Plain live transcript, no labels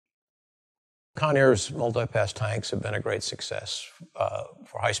Conair's multi-pass tanks have been a great success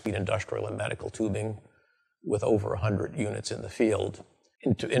for high-speed industrial and medical tubing, with over 100 units in the field.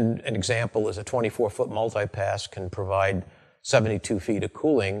 An example is a 24-foot multi-pass can provide 72 feet of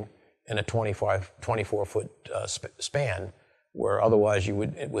cooling in a 24-foot span, where otherwise you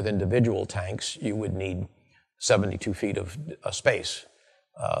would, with individual tanks, you would need 72 feet of space.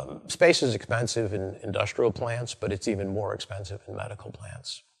 Space is expensive in industrial plants, but it's even more expensive in medical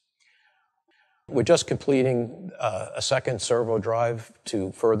plants. We're just completing a second servo drive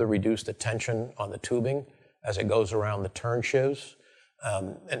to further reduce the tension on the tubing as it goes around the turn sheaves.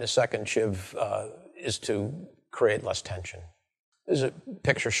 And the second sheave is to create less tension. There's a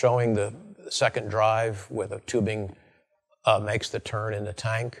picture showing the second drive where the tubing makes the turn in the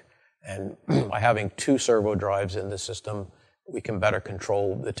tank. And by having two servo drives in the system, we can better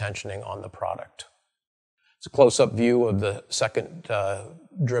control the tensioning on the product. It's a close-up view of the second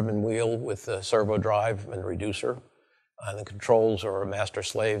driven wheel with the servo drive and reducer. And the controls are a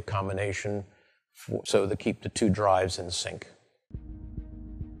master-slave combination so to keep the two drives in sync.